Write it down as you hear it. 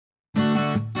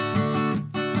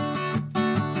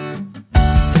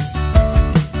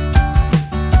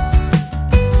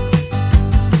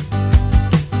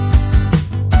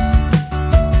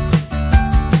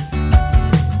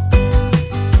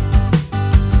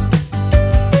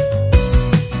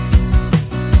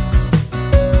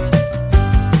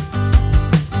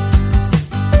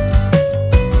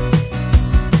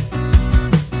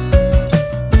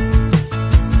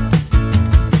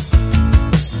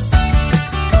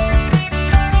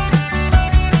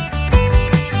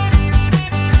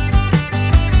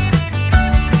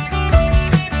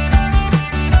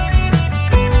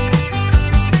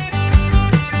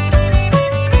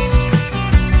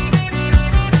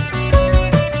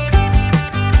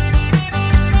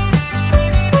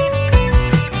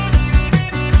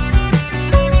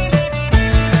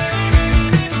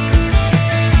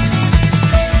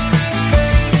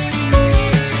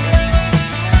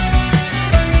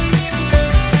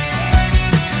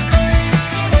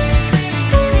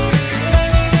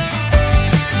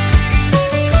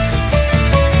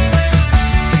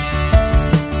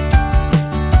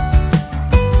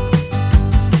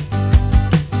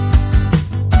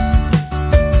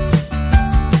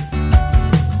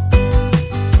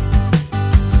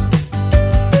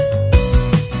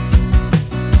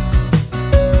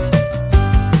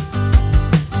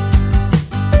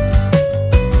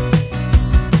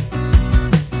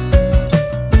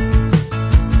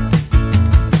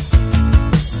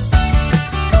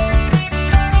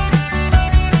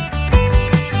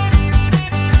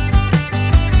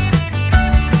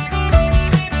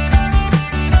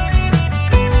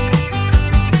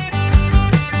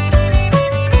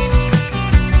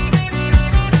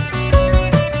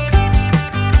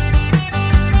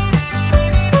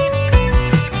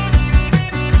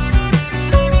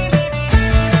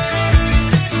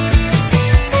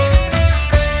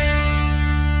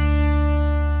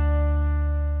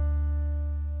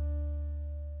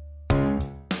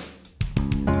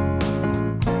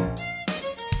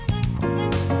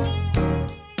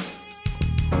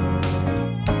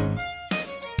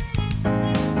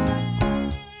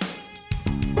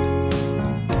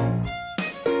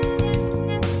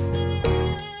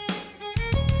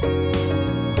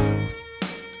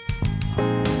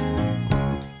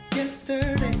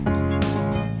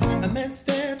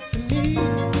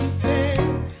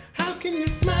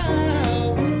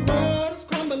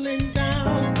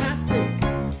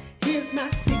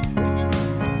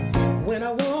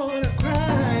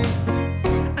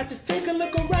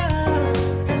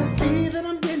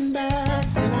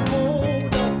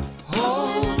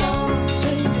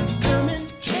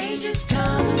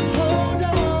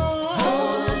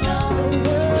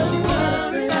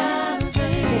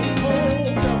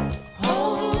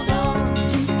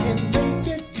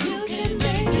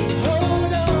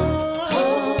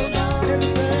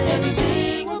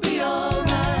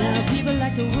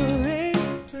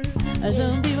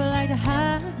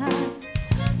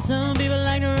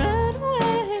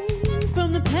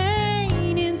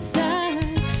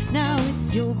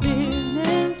It's your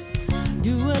business.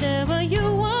 Do whatever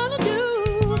you want to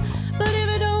do. But if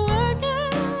it don't work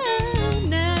out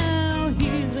now,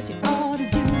 here's what you ought to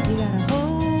do. You gotta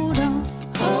hold on.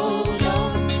 Hold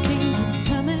on. Change is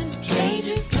coming. Change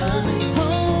is coming.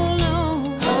 Hold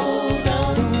on. Hold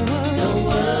on. Don't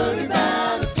worry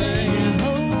about a thing.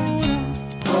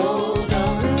 Hold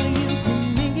on. Girl, you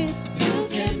can make it. You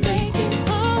can make it.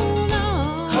 Hold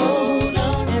on. Hold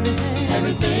on.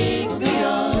 Everything will be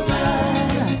alright.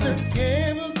 The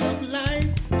cares of life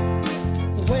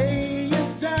weigh you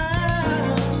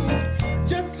down.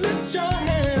 Just lift your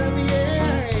head up,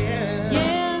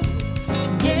 yeah.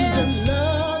 Yeah. The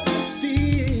love you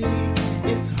see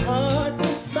is hard to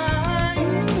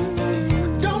find.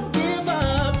 Don't give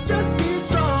up, just be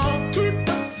strong. Keep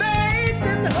the faith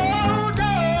and hold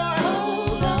on.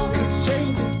 Hold on. 'Cause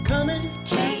change is coming.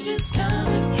 Change is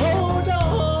coming. Hold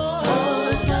on.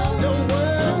 Hold on. Don't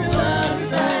worry about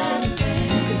that. You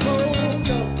can hold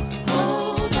on.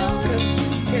 Hold on. 'Cause you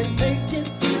can make it.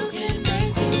 You can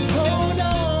make it. Hold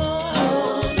on.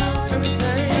 Hold on.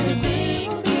 Everything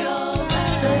will be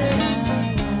alright. Say,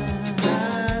 la,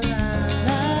 la,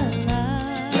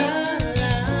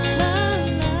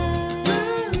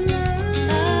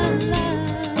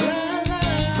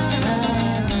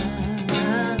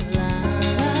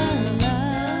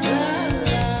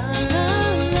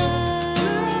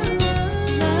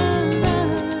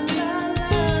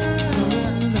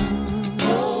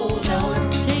 Hold on.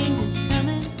 Change is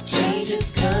coming. Change is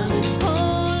coming.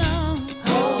 Hold on.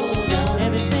 Hold on.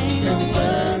 Everything. Don't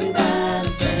worry about a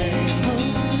thing.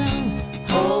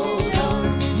 Hold on.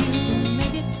 You can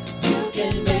make it. You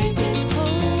can make it.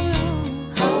 Hold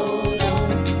on. Hold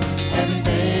on.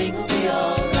 Everything will be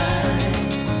alright.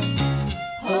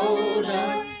 hold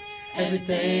on.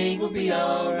 Everything will be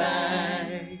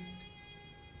alright.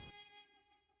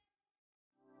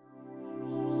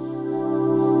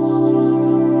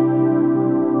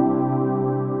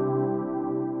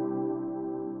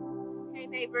 Hey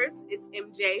neighbors, it's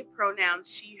MJ, pronouns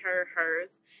she, her, hers,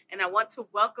 and I want to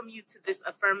welcome you to this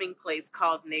affirming place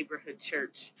called Neighborhood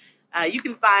Church. You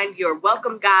can find your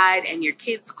welcome guide and your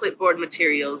kids' clipboard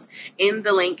materials in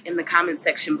the link in the comment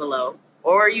section below,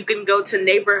 or you can go to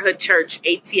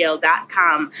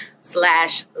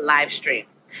neighborhoodchurchatl.com/livestream.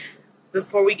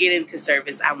 Before we get into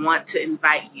service, I want to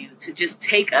invite you to just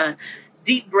take a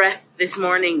deep breath this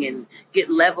morning and get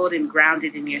leveled and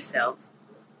grounded in yourself.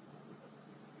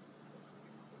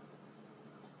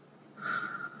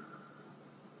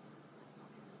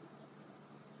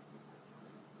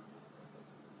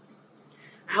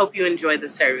 I hope you enjoy the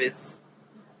service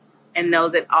and know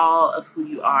that all of who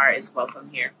you are is welcome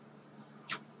here.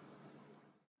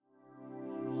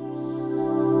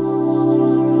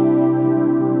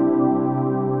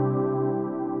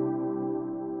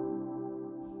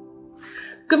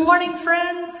 Good morning,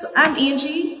 friends. I'm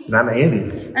Angie, And I'm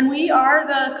Andy. and we are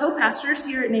the co-pastors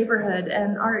here at Neighborhood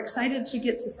and are excited to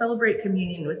get to celebrate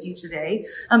communion with you today.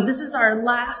 This is our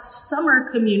last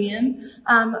summer communion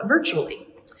virtually.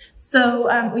 So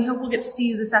we hope we'll get to see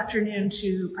you this afternoon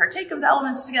to partake of the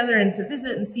elements together and to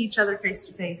visit and see each other face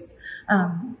to face.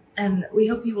 And we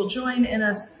hope you will join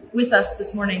with us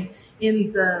this morning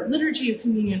in the liturgy of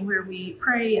communion, where we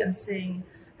pray and sing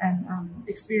and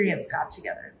experience God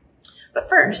together. But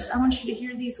first, I want you to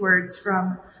hear these words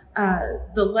from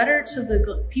the letter to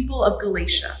the people of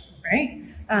Galatia, right?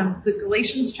 The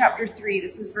Galatians chapter 3,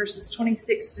 this is verses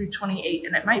 26 through 28,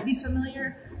 and it might be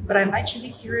familiar, but I invite you to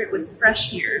hear it with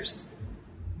fresh ears.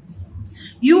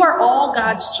 You are all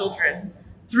God's children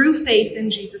through faith in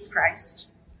Jesus Christ.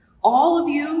 All of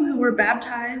you who were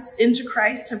baptized into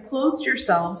Christ have clothed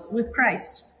yourselves with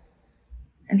Christ.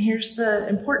 And here's the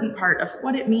important part of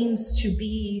what it means to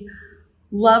be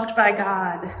loved by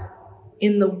God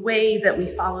in the way that we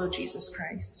follow Jesus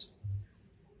Christ.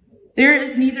 There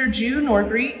is neither Jew nor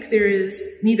Greek. There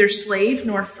is neither slave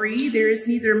nor free. There is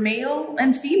neither male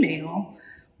and female.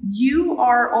 You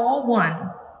are all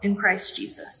one in Christ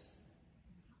Jesus.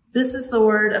 This is the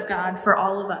word of God for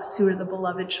all of us who are the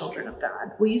beloved children of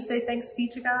God. Will you say thanks be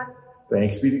to God?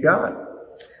 Thanks be to God.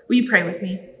 Will you pray with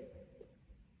me?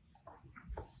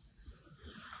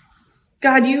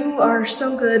 God, you are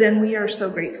so good, and we are so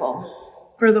grateful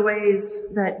for the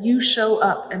ways that you show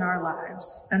up in our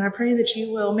lives. And I pray that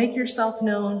you will make yourself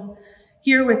known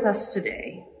here with us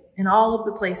today in all of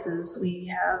the places we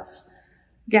have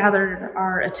gathered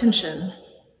our attention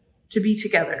to be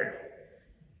together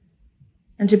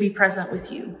and to be present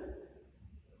with you.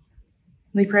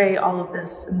 We pray all of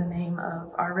this in the name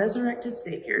of our resurrected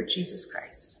Savior, Jesus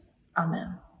Christ.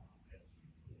 Amen.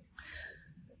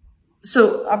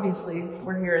 So obviously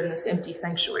we're here in this empty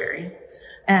sanctuary,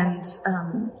 and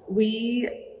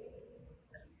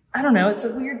I don't know, it's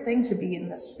a weird thing to be in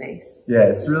this space. Yeah,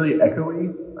 it's really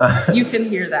echoey. You can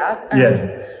hear that.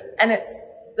 Yeah. And it's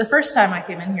the first time I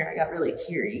came in here, I got really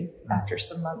teary after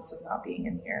some months of not being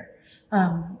in here.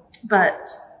 But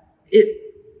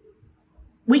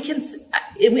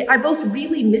I both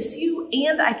really miss you,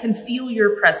 and I can feel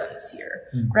your presence here,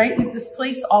 right? Like, this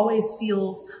place always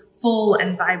feels full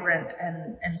and vibrant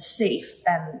and safe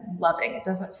and loving. It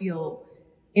doesn't feel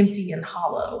empty and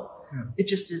hollow. Yeah. It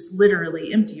just is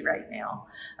literally empty right now.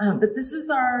 But this is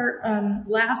our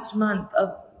last month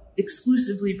of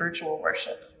exclusively virtual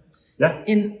worship. Yeah.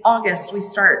 In August, we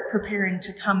start preparing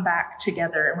to come back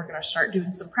together, and we're going to start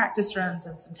doing some practice runs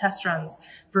and some test runs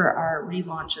for our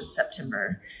relaunch in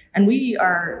September. And we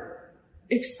are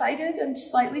excited and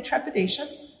slightly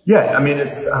trepidatious. Yeah, I mean,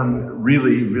 it's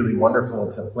really, really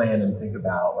wonderful to plan and think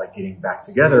about, like, getting back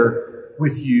together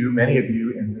with you, many of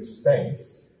you, in this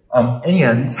space. And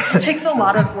it takes a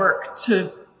lot of work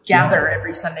to gather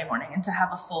every Sunday morning and to have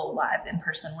a full live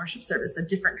in-person worship service, a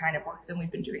different kind of work than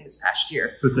we've been doing this past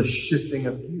year. So it's a shifting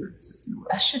of gears, if you will.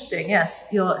 A shifting, yes.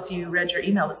 If you read your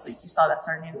email this week, you saw that's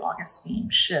our new August theme,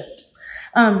 Shift.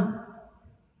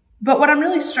 But what I'm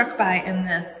really struck by in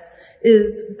this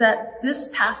is that this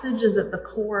passage is at the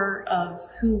core of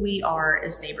who we are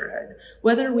as Neighborhood.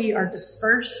 Whether we are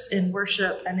dispersed in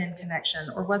worship and in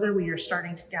connection, or whether we are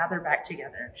starting to gather back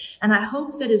together. And I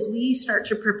hope that as we start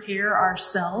to prepare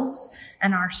ourselves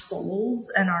and our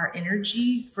souls and our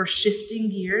energy for shifting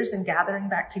gears and gathering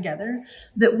back together,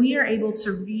 that we are able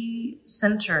to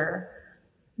recenter,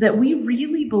 that we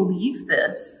really believe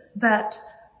this, that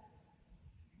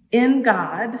in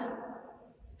God,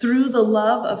 through the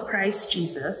love of Christ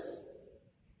Jesus,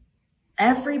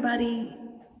 everybody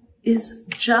is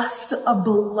just a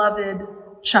beloved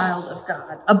child of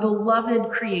God, a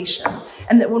beloved creation.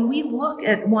 And that when we look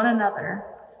at one another,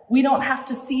 we don't have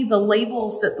to see the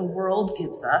labels that the world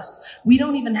gives us. We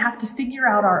don't even have to figure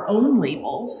out our own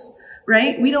labels,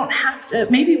 right? We don't have to,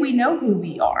 maybe we know who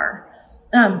we are,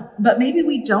 but maybe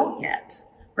we don't yet,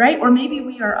 right? Or maybe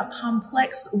we are a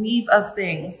complex weave of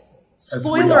things.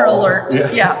 Spoiler alert.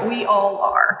 Yeah, we all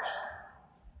are.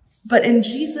 But in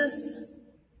Jesus,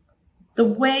 the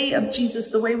way of Jesus,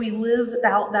 the way we live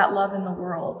out that love in the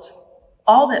world,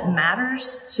 all that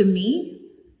matters to me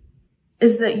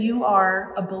is that you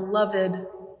are a beloved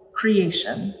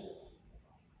creation.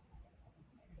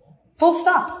 Full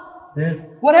stop. Yeah.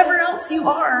 Whatever else you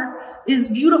are is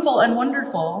beautiful and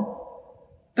wonderful.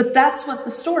 But that's what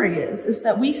the story is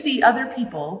that we see other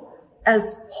people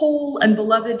as whole and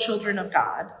beloved children of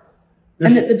God,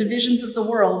 and that the divisions of the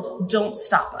world don't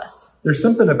stop us. There's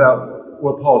something about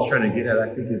what Paul's trying to get at,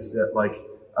 I think, is that, like,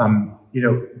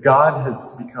 God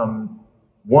has become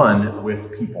one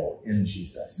with people in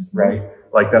Jesus, right?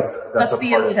 Like, that's a the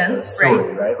part intent, of the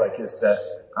story, right? Like, is that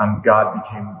God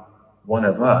became one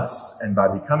of us, and by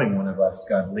becoming one of us,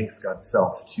 God links God's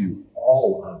self to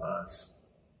all of us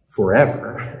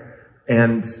forever.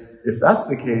 And if that's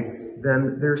the case,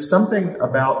 then there's something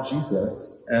about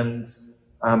Jesus and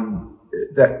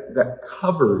that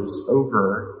covers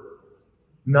over,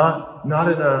 not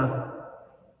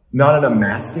in a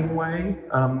masking way,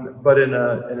 but in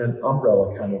an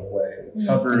umbrella kind of way.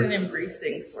 Covers, in an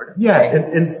embracing sort of way.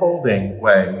 An enfolding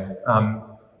way.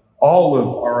 All of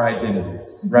our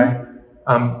identities, right?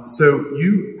 So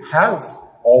you have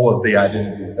all of the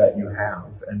identities that you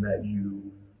have and that you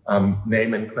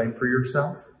name and claim for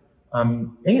yourself.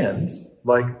 And,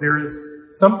 like, there is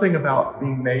something about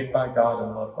being made by God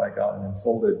and loved by God and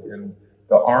enfolded in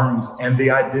the arms and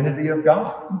the identity of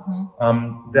God.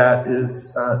 That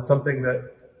is something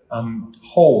that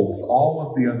holds all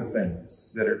of the other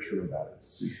things that are true about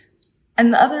us.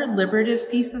 And the other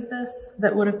liberative piece of this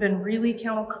that would have been really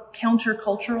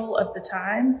countercultural of the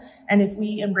time, and if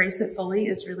we embrace it fully,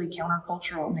 is really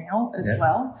countercultural now as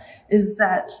well, is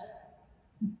that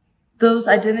those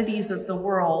identities of the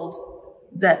world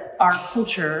that our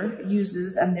culture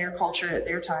uses, and their culture at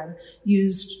their time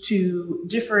used to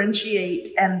differentiate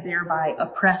and thereby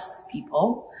oppress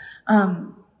people,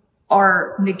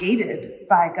 are negated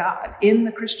by God in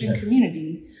the Christian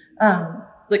community.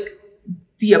 Like,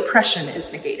 the oppression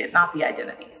is negated, not the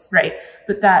identities, right?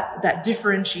 But that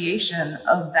differentiation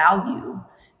of value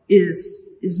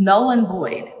is null and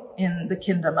void in the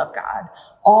kingdom of God.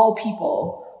 All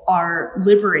people are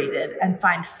liberated and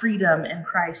find freedom in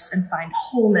Christ and find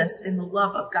wholeness in the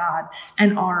love of God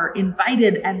and are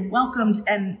invited and welcomed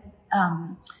and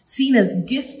seen as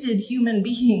gifted human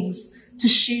beings to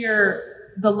share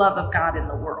the love of God in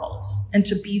the world and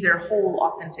to be their whole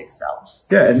authentic selves.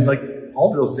 Yeah, and like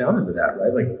Paul drills down into that,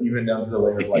 right? Like even down to the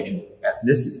layer of like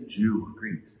ethnicity, Jew or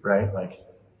Greek, right? Like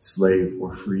slave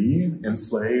or free,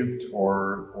 enslaved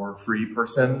or free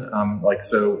person. Like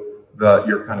so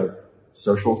your kind of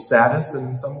social status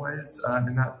in some ways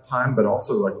in that time, but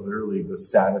also like literally the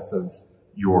status of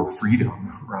your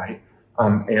freedom, right?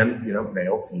 And you know,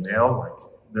 male, female,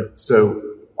 like so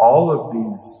all of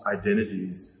these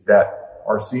identities that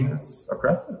are seen as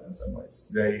oppressive in some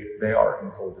ways, they are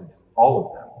enfolded, all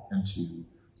of them,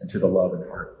 into the love and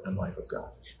heart and life of God.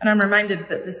 And I'm reminded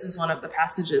that this is one of the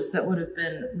passages that would have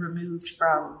been removed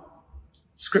from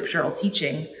scriptural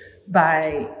teaching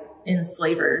by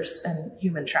enslavers and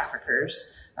human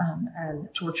traffickers and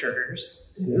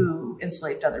torturers who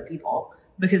enslaved other people,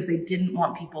 because they didn't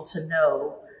want people to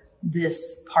know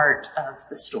this part of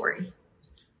the story,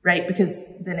 right? Because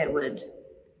then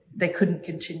they couldn't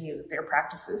continue their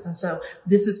practices. And so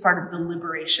this is part of the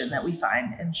liberation that we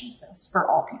find in Jesus for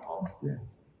all people. Yeah.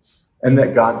 And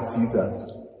that God sees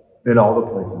us in all the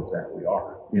places that we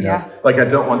are, you know? Yeah. Like, I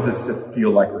don't want this to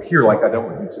feel like we're here. Like, I don't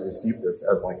want you to receive this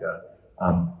as like a,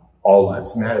 all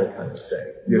lives matter kind of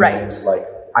thing. You know? Right. Like,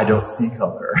 I don't see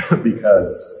color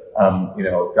because, you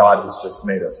know, God has just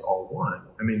made us all one.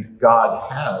 I mean, God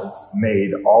has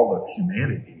made all of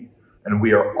humanity, and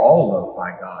we are all loved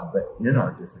by God, but in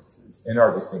our differences, in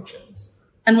our distinctions.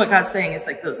 And what God's saying is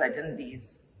like those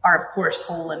identities are of course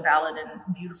whole and valid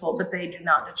and beautiful, but they do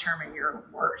not determine your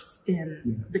worth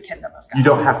in the kingdom of God. You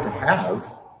don't have to have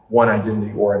one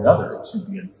identity or another to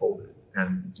be enfolded.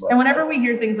 And whenever we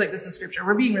hear things like this in scripture,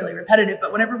 we're being really repetitive,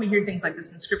 but whenever we hear things like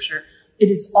this in scripture, it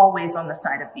is always on the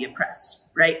side of the oppressed,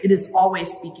 right? It is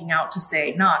always speaking out to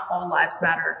say, not all lives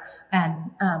matter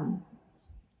and,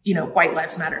 you know, white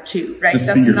lives matter too, right?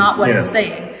 That's not what it's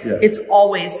saying. Yeah. It's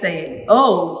always saying,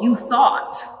 oh, you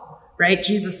thought, right?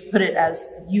 Jesus put it as,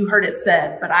 you heard it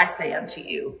said, but I say unto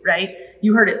you, right?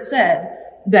 You heard it said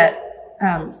that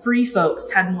free folks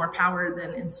had more power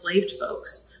than enslaved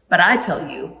folks. But I tell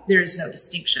you, there is no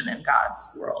distinction in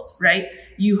God's world, right?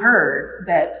 You heard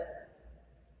that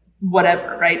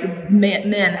whatever, right?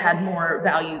 Men had more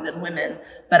value than women,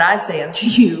 but I say unto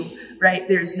you, right?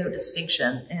 There's no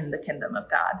distinction in the kingdom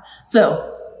of God.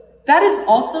 So that is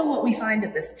also what we find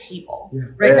at this table,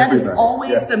 right? That is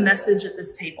always the message at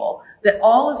this table, that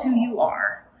all of who you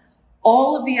are,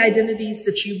 all of the identities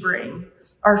that you bring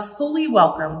are fully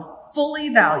welcomed, fully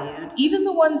valued, even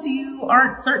the ones you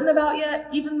aren't certain about yet,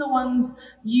 even the ones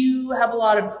you have a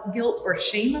lot of guilt or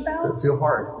shame about. They feel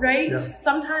hard. Right? Yeah.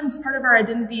 Sometimes part of our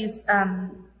identities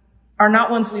are not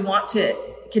ones we want to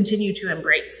continue to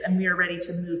embrace and we are ready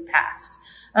to move past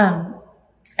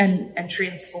and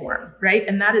transform, right?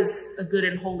 And that is a good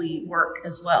and holy work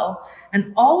as well.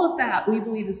 And all of that we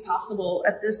believe is possible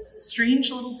at this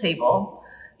strange little table,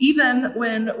 even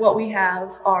when what we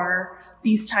have are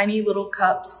these tiny little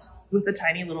cups with a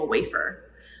tiny little wafer.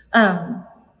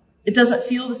 It doesn't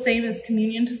feel the same as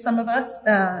communion to some of us,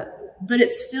 but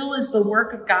it still is the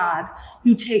work of God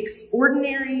who takes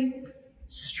ordinary,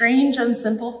 strange, and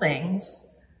simple things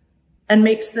and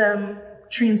makes them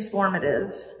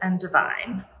transformative and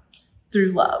divine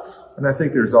through love. And I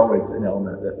think there's always an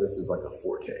element that this is like a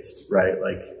foretaste, right?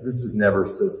 Like, this is never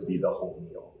supposed to be the whole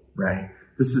meal, right?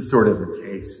 This is sort of a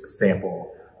taste, a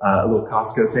sample, a little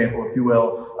Costco sample, if you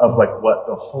will, of like what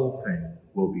the whole thing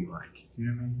will be like. You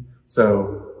know what I mean?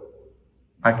 So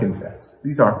I confess,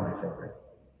 these aren't my favorite,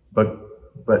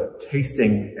 but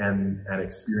tasting and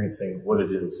experiencing what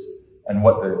it is and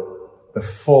what the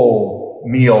full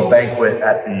meal banquet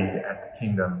at the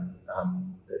kingdom,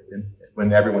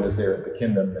 when everyone is there at the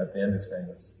kingdom at the end of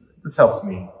things, this helps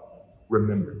me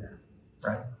remember that,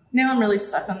 right? Now I'm really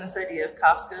stuck on this idea of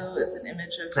Costco as an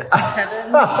image of heaven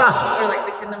or like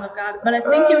the kingdom of God. But I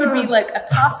think it would be like a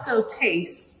Costco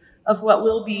taste of what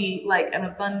will be like an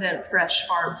abundant, fresh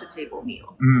farm-to-table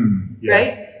meal. Yeah,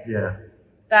 right? Yeah.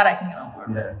 That I can get on board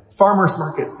with. Yeah. Farmer's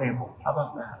market sample. How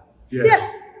about that?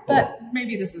 Yeah. But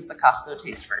maybe this is the Costco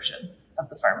taste version of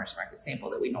the farmer's market sample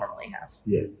that we normally have.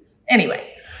 Yeah.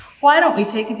 Anyway, why don't we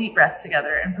take a deep breath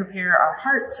together and prepare our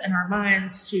hearts and our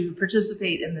minds to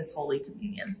participate in this Holy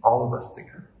Communion? All of us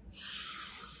together.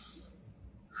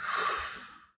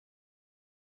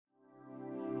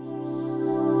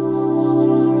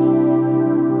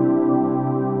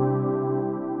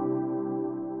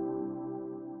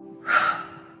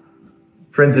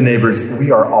 Friends and neighbors,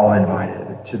 we are all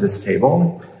invited to this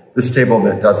table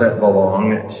that doesn't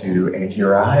belong to Angie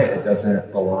or I. It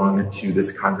doesn't belong to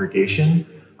this congregation.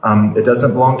 It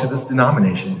doesn't belong to this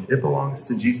denomination. It belongs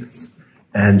to Jesus.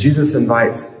 And Jesus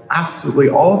invites absolutely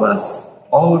all of us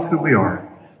all of who we are,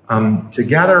 to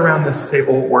gather around this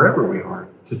table wherever we are,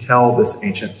 to tell this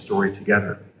ancient story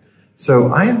together.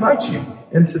 So I invite you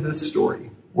into this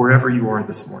story, wherever you are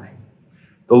this morning.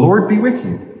 The Lord be with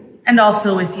you. And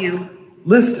also with you.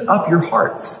 Lift up your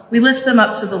hearts. We lift them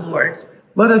up to the Lord.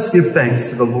 Let us give thanks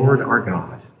to the Lord our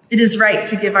God. It is right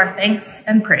to give our thanks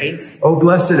and praise. Oh,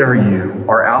 blessed are you,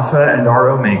 our Alpha and our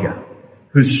Omega,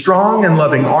 whose strong and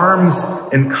loving arms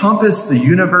encompass the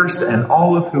universe and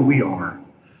all of who we are.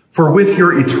 For with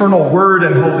your eternal word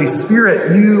and Holy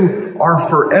Spirit, you are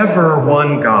forever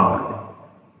one God.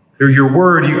 Through your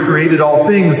word, you created all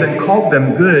things and called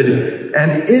them good,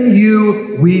 and in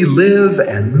you we live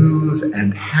and move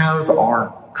and have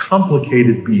our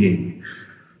complicated being.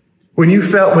 When we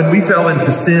fell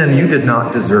into sin, you did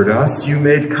not desert us. You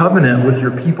made covenant with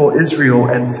your people Israel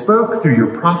and spoke through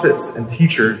your prophets and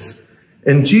teachers.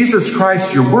 In Jesus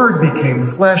Christ, your word became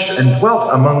flesh and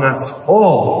dwelt among us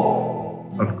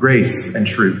full of grace and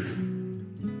truth.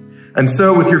 And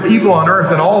so with your people on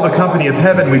earth and all the company of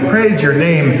heaven, we praise your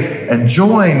name and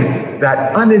join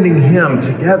that unending hymn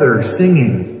together,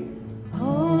 singing,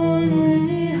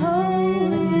 Holy,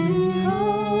 holy,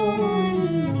 holy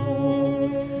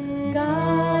Lord,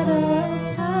 God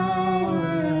of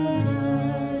power and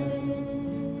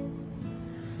might.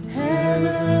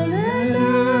 Heaven and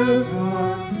earth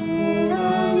are full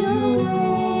of your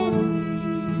glory.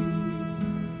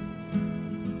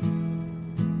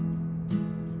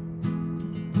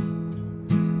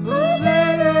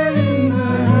 Hosanna in the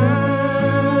highest.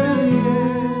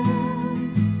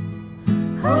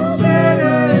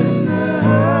 Hosanna in the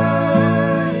highest.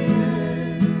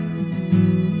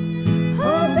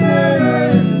 Hosanna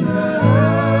in the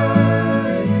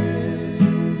highest.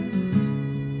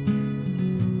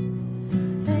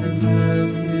 And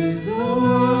blessed is the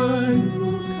one who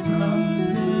comes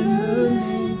in the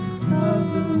name of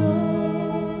the Lord.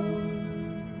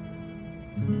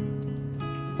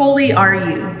 Holy are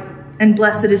you, and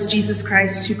blessed is Jesus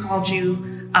Christ, who called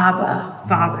you Abba,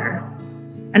 Father.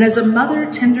 And as a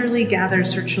mother tenderly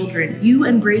gathers her children, you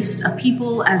embraced a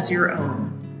people as your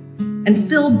own, and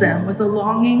filled them with a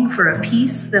longing for a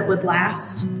peace that would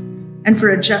last, and for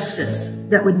a justice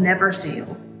that would never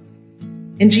fail.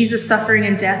 In Jesus' suffering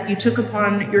and death, you took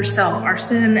upon yourself our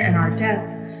sin and our death,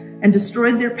 and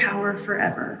destroyed their power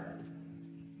forever.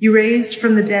 You raised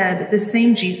from the dead the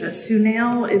same Jesus who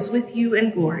now is with you in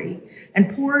glory,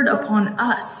 and poured upon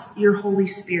us your Holy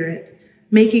Spirit,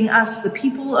 making us the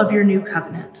people of your new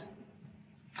covenant.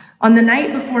 On the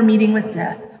night before meeting with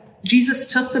death, Jesus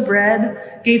took the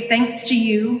bread, gave thanks to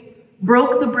you,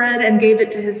 broke the bread and gave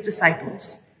it to his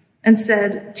disciples, and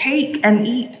said, "Take and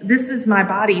eat. This is my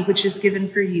body, which is given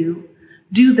for you.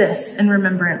 Do this in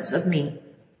remembrance of me."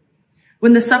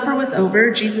 When the supper was over,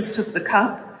 Jesus took the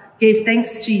cup, gave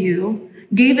thanks to you,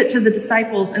 gave it to the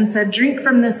disciples, and said, "Drink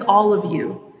from this, all of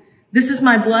you. This is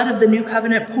my blood of the new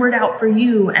covenant poured out for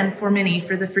you and for many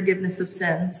for the forgiveness of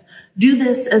sins. Do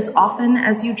this as often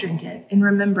as you drink it in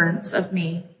remembrance of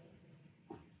me."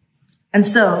 And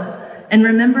so, in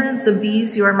remembrance of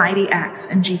these your mighty acts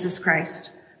in Jesus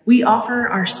Christ, we offer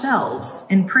ourselves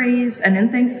in praise and in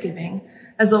thanksgiving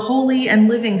as a holy and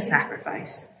living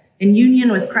sacrifice, in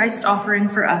union with Christ's offering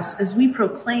for us as we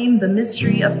proclaim the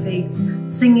mystery of faith,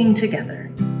 singing together.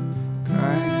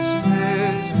 Christ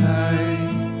has died,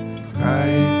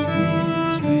 Christ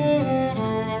is risen,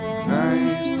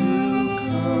 Christ will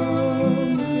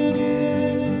come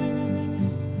again.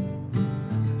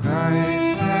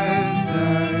 Christ has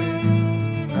died,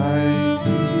 Christ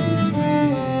is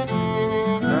risen,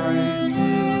 Christ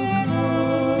will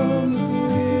come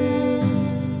again.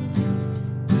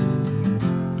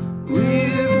 We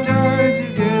have died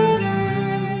together.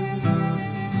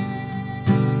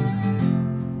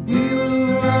 We will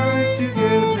rise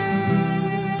together.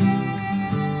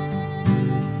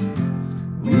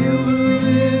 We will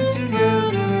live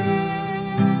together.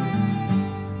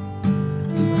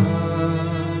 The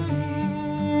body,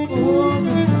 oh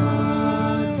the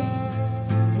body,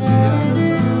 we are the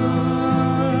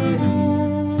body of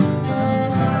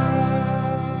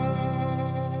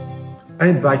I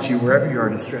invite you, wherever you are,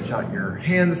 to stretch out your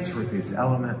hands toward these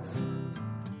elements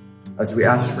as we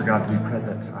ask for God to be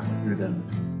present to us through them.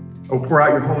 Oh, pour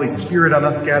out your Holy Spirit on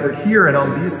us gathered here and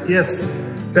on these gifts,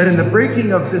 that in the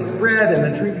breaking of this bread and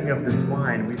the drinking of this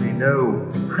wine, we may know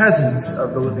the presence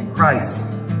of the living Christ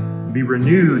and be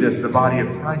renewed as the body of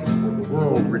Christ for the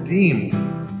world, redeemed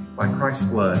by Christ's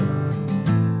blood.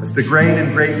 As the grain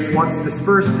and grapes once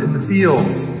dispersed in the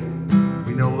fields,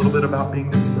 we know a little bit about being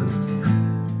dispersed,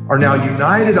 are now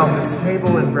united on this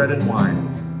table in bread and wine.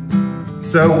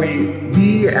 So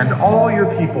we and all your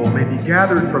people may be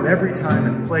gathered from every time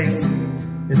and place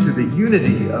into the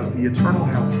unity of the eternal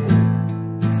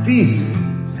household. Feast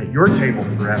at your table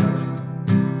forever.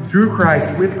 Through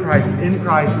Christ, with Christ, in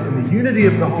Christ, in the unity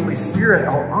of the Holy Spirit,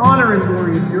 all honor and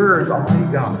glory is yours,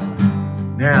 Almighty God,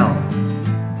 now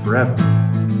and forever.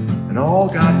 And all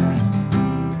God's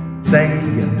people sang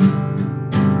together.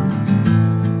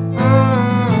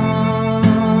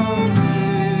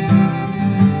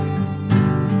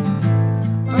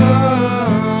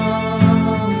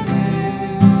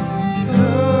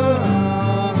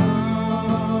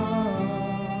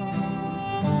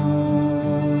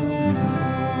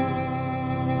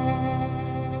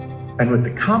 And with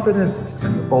the confidence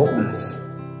and the boldness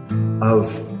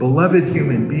of beloved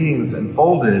human beings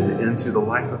enfolded into the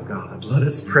life of God, let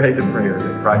us pray the prayer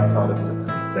that Christ taught us to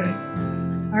pray,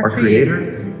 saying, Our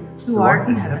Creator, who art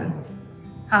in heaven,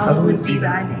 hallowed be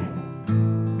thy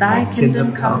name. Thy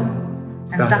kingdom come,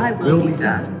 and thy will be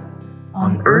done,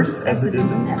 on earth as it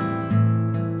is in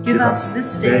heaven. Give us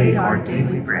this day our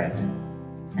daily bread,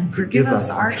 and forgive us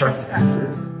our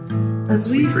trespasses, as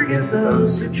we forgive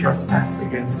those who trespass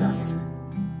against us.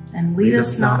 And lead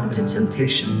us not into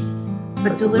temptation,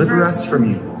 but deliver us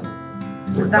from evil.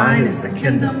 For thine is the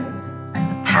kingdom,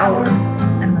 and the power,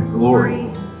 and the glory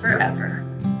forever.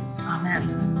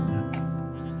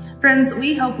 Amen. Friends,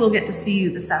 we hope we'll get to see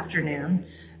you this afternoon,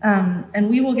 and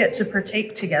we will get to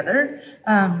partake together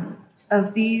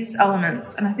of these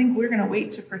elements. And I think we're going to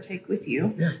wait to partake with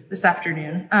you this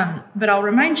afternoon. But I'll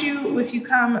remind you, if you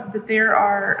come, that there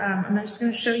are, I'm just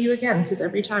going to show you again, because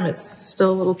every time it's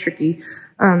still a little tricky.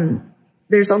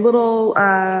 There's a little,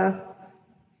 I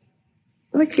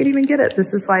can't even get it.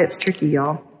 This is why it's tricky,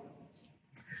 y'all.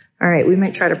 All right, we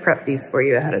might try to prep these for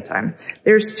you ahead of time.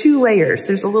 There's 2 layers.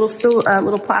 There's a little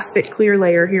plastic clear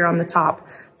layer here on the top,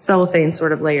 cellophane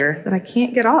sort of layer that I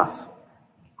can't get off,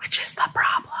 which is the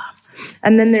problem.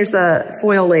 And then there's a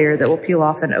foil layer that will peel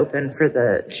off and open for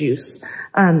the juice.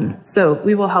 So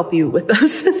we will help you with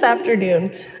those this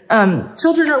afternoon.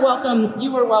 Children are welcome.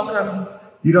 You are welcome.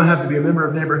 You don't have to be a member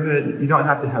of Neighborhood. You don't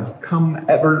have to have come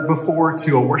ever before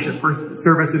to a worship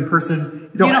service in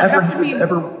person. You don't ever have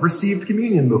ever received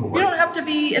communion before. You don't have to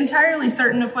be entirely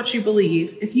certain of what you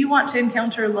believe. If you want to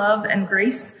encounter love and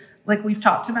grace, like we've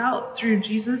talked about through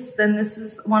Jesus, then this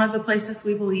is one of the places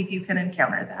we believe you can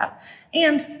encounter that.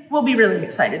 And we'll be really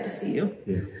excited to see you.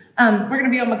 Yeah. We're going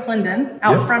to be on McClendon,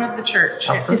 out front of the church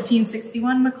at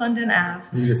 1561 McClendon Ave.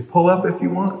 You just pull up if you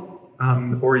want,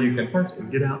 or you can park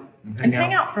and get out and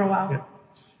hang out for a while. Yeah.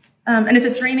 And if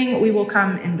it's raining, we will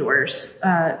come indoors,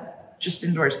 just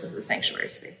indoors to the sanctuary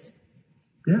space.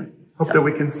 Yeah. Hope that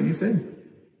we can see you soon.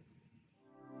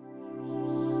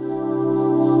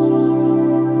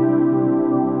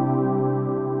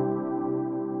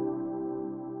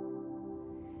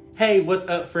 Hey, what's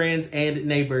up, friends and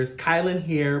neighbors? Kylan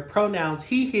here, pronouns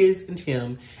he, his, and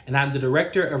him, and I'm the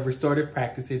Director of Restorative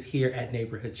Practices here at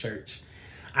Neighborhood Church.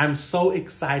 I'm so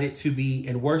excited to be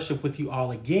in worship with you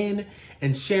all again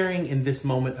and sharing in this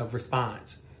moment of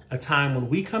response, a time when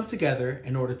we come together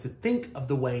in order to think of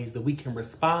the ways that we can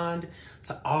respond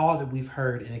to all that we've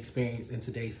heard and experienced in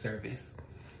today's service.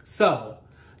 So,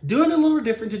 doing a little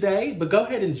different today, but go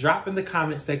ahead and drop in the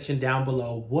comment section down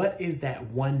below, what is that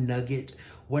one nugget?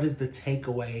 What is the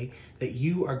takeaway that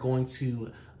you are going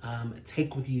to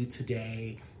take with you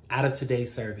today out of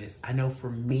today's service? I know for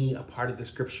me, a part of the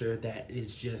scripture that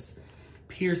is just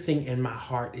piercing in my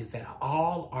heart is that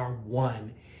all are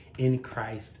one in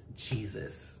Christ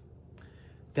Jesus.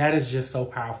 That is just so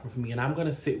powerful for me. And I'm going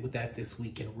to sit with that this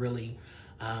week and really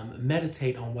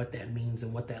meditate on what that means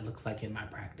and what that looks like in my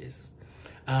practice.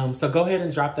 So go ahead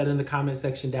and drop that in the comment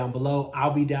section down below.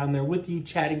 I'll be down there with you,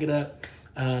 chatting it up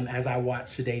as I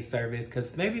watch today's service,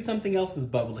 because maybe something else is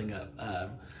bubbling up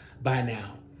by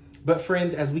now. But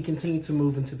friends, as we continue to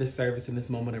move into this service in this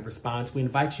moment of response, we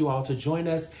invite you all to join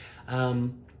us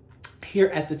here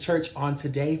at the church on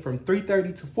today from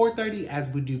 3:30 to 4:30 as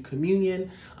we do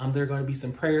communion. There are going to be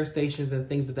some prayer stations and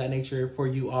things of that nature for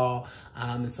you all.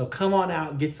 And so come on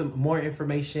out, get some more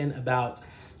information about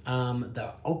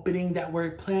the opening that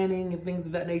we're planning and things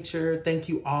of that nature. Thank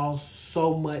you all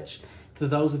so much to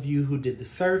those of you who did the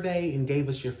survey and gave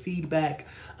us your feedback.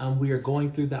 We are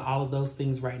going through all of those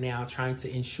things right now, trying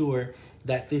to ensure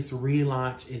that this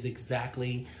relaunch is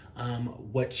exactly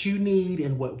what you need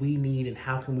and what we need, and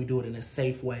how can we do it in a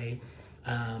safe way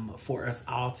for us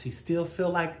all to still feel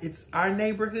like it's our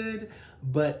neighborhood,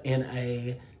 but in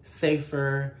a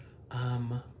safer,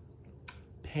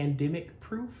 pandemic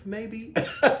proof, maybe?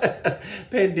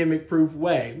 Pandemic proof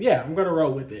way. Yeah, I'm gonna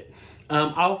roll with it.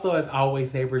 Also, as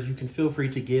always, neighbors, you can feel free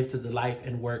to give to the life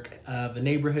and work of the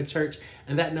neighborhood church.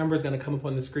 And that number is going to come up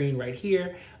on the screen right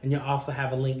here. And you'll also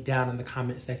have a link down in the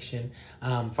comment section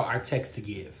for our text to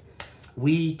give.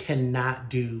 We cannot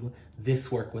do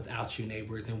this work without you,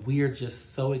 neighbors. And we are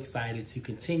just so excited to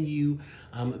continue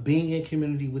being in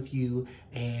community with you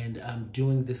and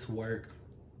doing this work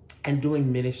and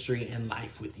doing ministry and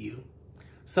life with you.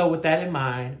 So with that in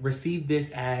mind, receive this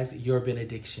as your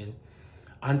benediction.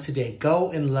 On today,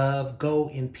 go in love, go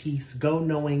in peace, go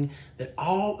knowing that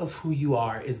all of who you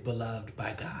are is beloved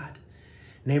by God.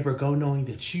 Neighbor, go knowing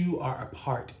that you are a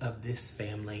part of this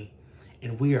family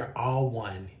and we are all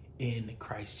one in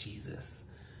Christ Jesus.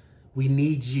 We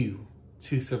need you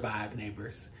to survive,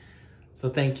 neighbors. So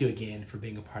thank you again for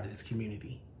being a part of this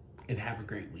community and have a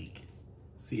great week.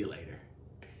 See you later.